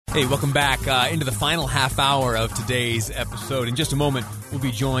Hey, welcome back into the final half hour of today's episode. In just a moment, we'll be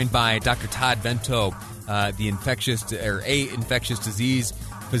joined by Dr. Todd Vento, the infectious disease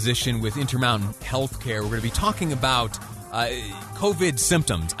physician with Intermountain Healthcare. We're going to be talking about COVID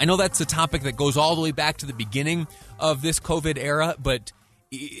symptoms. I know that's a topic that goes all the way back to the beginning of this COVID era, but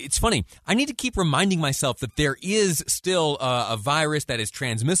it's funny. I need to keep reminding myself that there is still a virus that is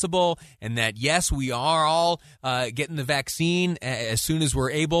transmissible, and that, yes, we are all getting the vaccine as soon as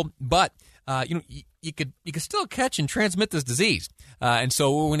we're able, but you could still catch and transmit this disease. And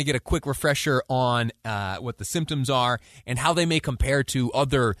so we're going to get a quick refresher on what the symptoms are and how they may compare to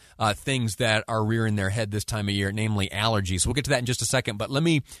other things that are rearing their head this time of year, namely allergies. We'll get to that in just a second, but let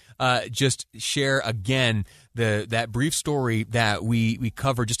me just share again that brief story that we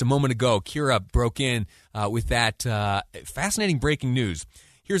covered just a moment ago. Kira broke in with that fascinating breaking news.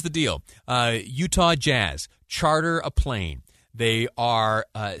 Here's the deal. Utah Jazz charter a plane. They are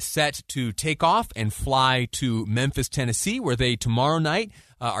set to take off and fly to Memphis, Tennessee, where they tomorrow night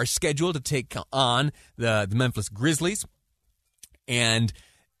are scheduled to take on the Memphis Grizzlies. And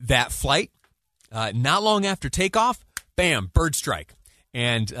that flight, not long after takeoff, bam, bird strike.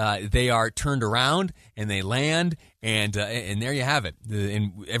 And they are turned around and they land, and there you have it.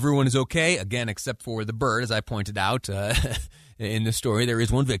 And everyone is okay, again, except for the bird, as I pointed out in the story. There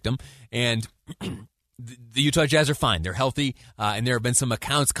is one victim, and the Utah Jazz are fine. They're healthy, and there have been some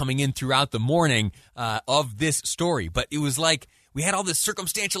accounts coming in throughout the morning of this story. But it was like we had all this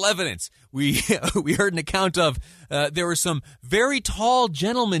circumstantial evidence. We heard an account of there were some very tall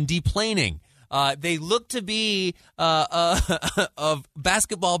gentlemen deplaning. They look to be of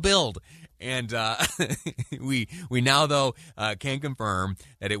basketball build. And we now, though, can confirm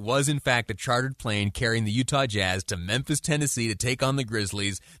that it was, in fact, a chartered plane carrying the Utah Jazz to Memphis, Tennessee to take on the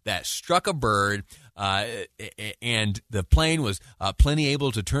Grizzlies that struck a bird, and the plane was plenty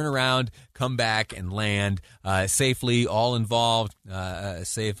able to turn around, come back, and land safely, all involved,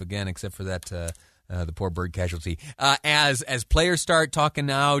 safe again, except for that the poor bird casualty. As players start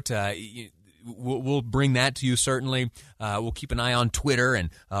talking out, we'll bring that to you, certainly. We'll keep an eye on Twitter, and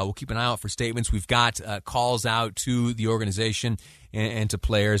we'll keep an eye out for statements. We've got calls out to the organization and to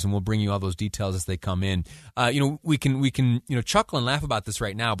players, and we'll bring you all those details as they come in. We can chuckle and laugh about this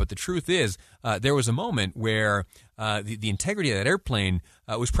right now, but the truth is there was a moment where the integrity of that airplane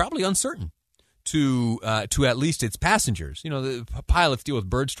was probably uncertain to at least its passengers. The pilots deal with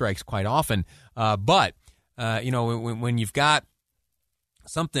bird strikes quite often, but when you've got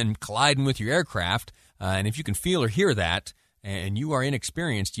something colliding with your aircraft, and if you can feel or hear that, and you are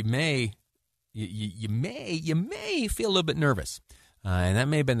inexperienced, you may feel a little bit nervous, and that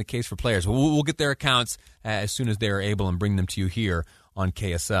may have been the case for players. We'll get their accounts as soon as they are able and bring them to you here on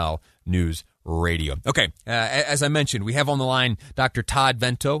KSL News Radio. Okay, as I mentioned, we have on the line Dr. Todd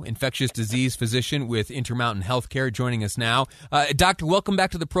Vento, infectious disease physician with Intermountain Healthcare, joining us now. Doctor, welcome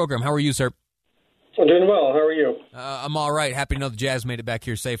back to the program. How are you, sir? I'm doing well. How are you? I'm all right. Happy to know the Jazz made it back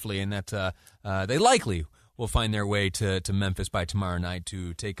here safely, and that they likely will find their way to Memphis by tomorrow night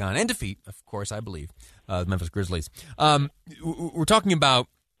to take on and defeat, of course, I believe, the Memphis Grizzlies. We're talking about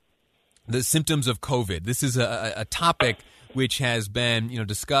the symptoms of COVID. This is a topic which has been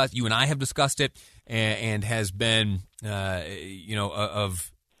discussed. You and I have discussed it, and has been on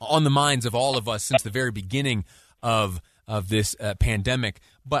the minds of all of us since the very beginning of this pandemic.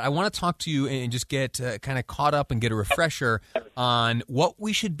 But I want to talk to you and just get kind of caught up and get a refresher on what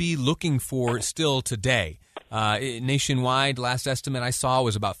we should be looking for still today. Nationwide, last estimate I saw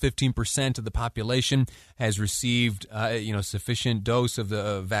was about 15% of the population has received sufficient dose of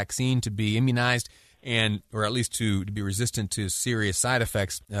the vaccine to be immunized, or at least to be resistant to serious side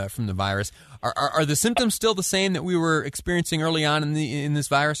effects from the virus. Are the symptoms still the same that we were experiencing early on in this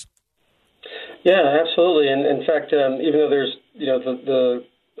virus? Yeah, absolutely. And in fact, even though there's the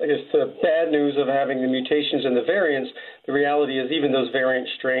bad news of having the mutations and the variants, the reality is even those variant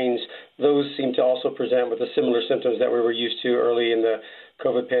strains, those seem to also present with the similar symptoms that we were used to early in the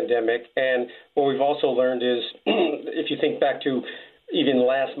COVID pandemic. And what we've also learned is, if you think back to even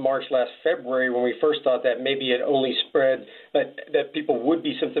last March, last February, when we first thought that maybe it only spread, that people would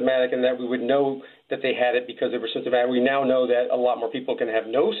be symptomatic and that we would know that they had it because they were symptomatic, we now know that a lot more people can have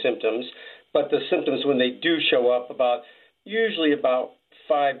no symptoms. But the symptoms, when they do show up, usually about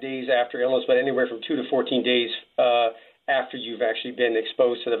 5 days after illness, but anywhere from 2 to 14 days after you've actually been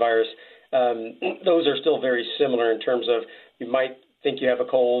exposed to the virus, those are still very similar in terms of you might think you have a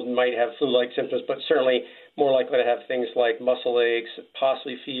cold, might have flu-like symptoms, but certainly more likely to have things like muscle aches,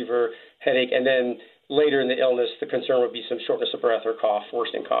 possibly fever, headache, and then later in the illness, the concern would be some shortness of breath or cough,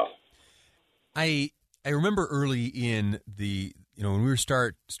 worsening cough. I remember early in the when we were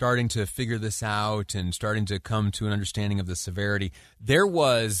starting to figure this out and starting to come to an understanding of the severity, there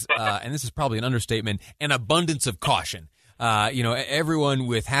was, and this is probably an understatement, an abundance of caution. Everyone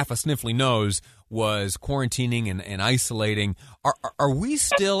with half a sniffly nose was quarantining and isolating. Are we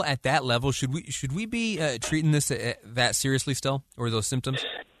still at that level? Should we be treating this that seriously still, or those symptoms?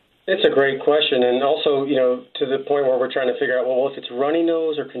 It's a great question, and also, to the point where we're trying to figure out, well, if it's runny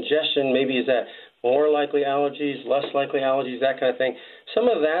nose or congestion, maybe is that more likely allergies, less likely allergies, that kind of thing. Some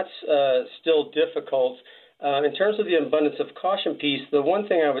of that's still difficult. In terms of the abundance of caution piece, the one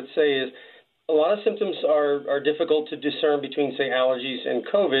thing I would say is a lot of symptoms are difficult to discern between, say, allergies and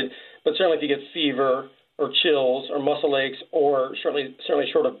COVID, but certainly if you get fever or chills or muscle aches or certainly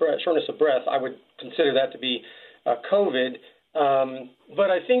shortness of breath, I would consider that to be COVID. But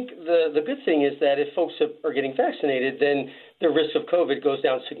I think the good thing is that if folks are getting vaccinated, then the risk of COVID goes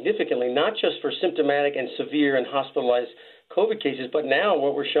down significantly, not just for symptomatic and severe and hospitalized COVID cases, but now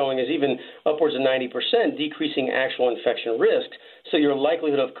what we're showing is even upwards of 90% decreasing actual infection risk. So your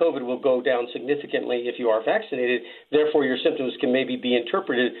likelihood of COVID will go down significantly if you are vaccinated. Therefore, your symptoms can maybe be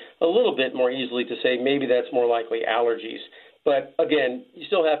interpreted a little bit more easily to say maybe that's more likely allergies. But again, you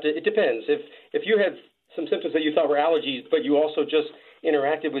still have to, it depends. If you had some symptoms that you thought were allergies, but you also just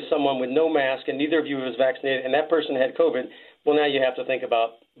interacted with someone with no mask and neither of you was vaccinated and that person had COVID, well, now you have to think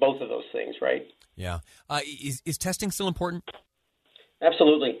about both of those things, right? Yeah. Is testing still important?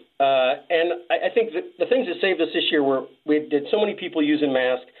 Absolutely. And I think the things that saved us this year were we did so many people using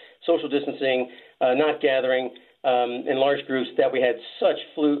masks, social distancing, not gathering in large groups that we had such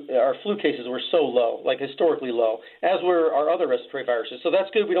our flu cases were so low, like historically low, as were our other respiratory viruses. So that's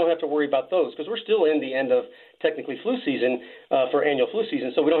good. We don't have to worry about those because we're still in the end of technically flu season for annual flu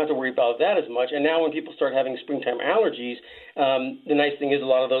season. So we don't have to worry about that as much. And now when people start having springtime allergies, the nice thing is a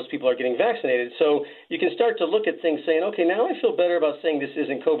lot of those people are getting vaccinated. So you can start to look at things saying, okay, now I feel better about saying this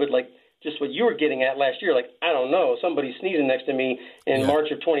isn't COVID, like just what you were getting at last year. Like, I don't know, somebody sneezing next to me in March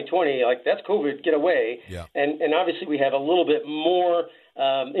of 2020, like that's COVID, get away. Yeah. And obviously we have a little bit more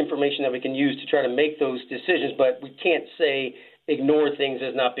information that we can use to try to make those decisions, but we can't say ignore things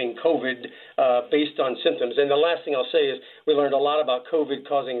as not being COVID based on symptoms. And the last thing I'll say is we learned a lot about COVID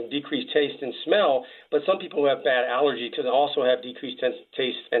causing decreased taste and smell, but some people who have bad allergy can also have decreased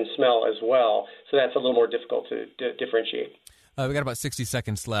taste and smell as well. So that's a little more difficult to differentiate. We got about 60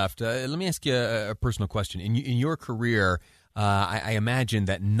 seconds left. Let me ask you a personal question. In your career, I imagine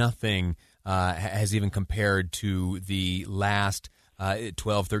that nothing has even compared to the last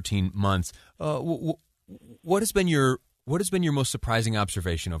 12, 13 months. What has been your most surprising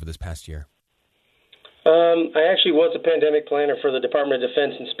observation over this past year? I actually was a pandemic planner for the Department of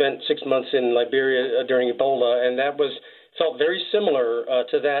Defense and spent 6 months in Liberia during Ebola, and that felt very similar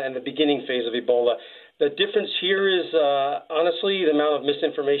to that in the beginning phase of Ebola. The difference here is, honestly, the amount of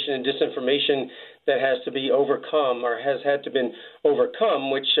misinformation and disinformation that has to be overcome or has had to been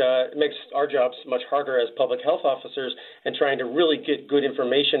overcome, which makes our jobs much harder as public health officers and trying to really get good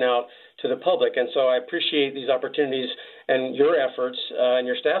information out to the public. And so I appreciate these opportunities and your efforts and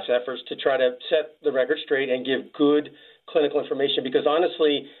your staff's efforts to try to set the record straight and give good clinical information because,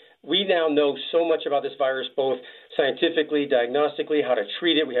 honestly, we now know so much about this virus, both scientifically, diagnostically, how to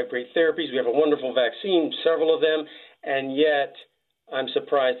treat it. We have great therapies. We have a wonderful vaccine, several of them. And yet I'm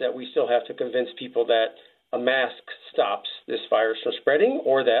surprised that we still have to convince people that a mask stops this virus from spreading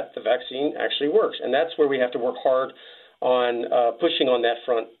or that the vaccine actually works. And that's where we have to work hard on pushing on that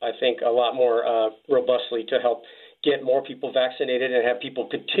front, I think, a lot more robustly to help get more people vaccinated and have people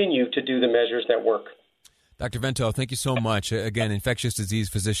continue to do the measures that work. Dr. Vento, thank you so much. Again, infectious disease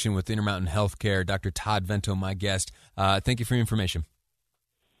physician with Intermountain Healthcare. Dr. Todd Vento, my guest. Thank you for your information.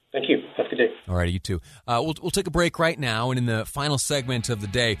 Thank you. Have a good day. All right, you too. We'll take a break right now, and in the final segment of the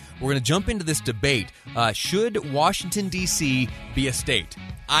day, we're going to jump into this debate. Should Washington, D.C. be a state?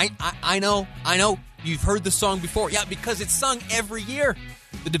 I know. You've heard the song before. Yeah, because it's sung every year.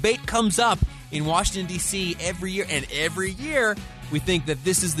 The debate comes up in Washington, D.C. every year, and every year we think that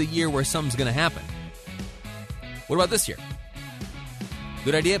this is the year where something's going to happen. What about this year?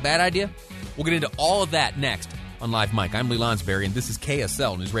 Good idea? Bad idea? We'll get into all of that next on Live Mike. I'm Lee Lonsberry, and this is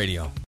KSL News Radio.